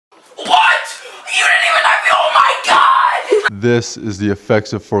This is the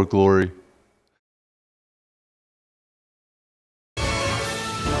effects of For Glory.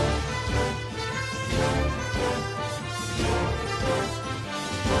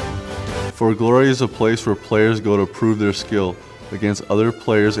 For Glory is a place where players go to prove their skill against other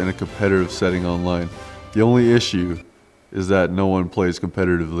players in a competitive setting online. The only issue is that no one plays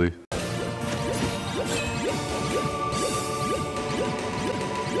competitively.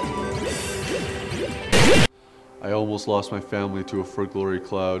 I almost lost my family to a For Glory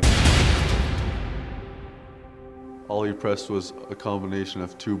cloud. All he pressed was a combination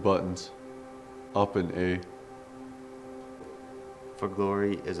of 2 buttons, up and A. For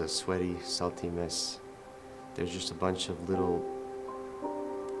Glory is a sweaty, salty mess. There's just a bunch of little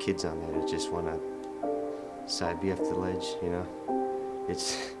kids on there that just want to side B off the ledge, you know?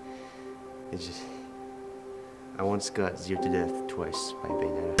 It's just... I once got zeroed to death twice by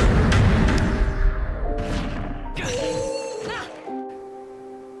bayonetta.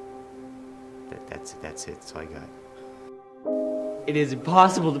 That's it, that's all I got. It is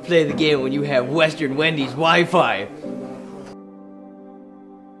impossible to play the game when you have Western Wendy's Wi-Fi.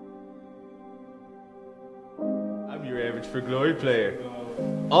 I'm your average For Glory player.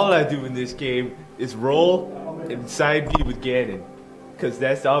 All I do in this game is roll and side B with Ganon, because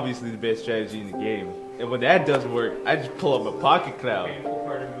that's obviously the best strategy in the game. And when that doesn't work, I just pull up my pocket cloud,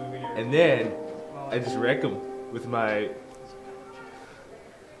 and then I just wreck them with my...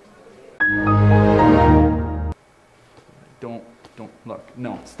 Don't look.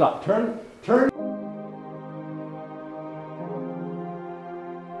 No, stop. Turn.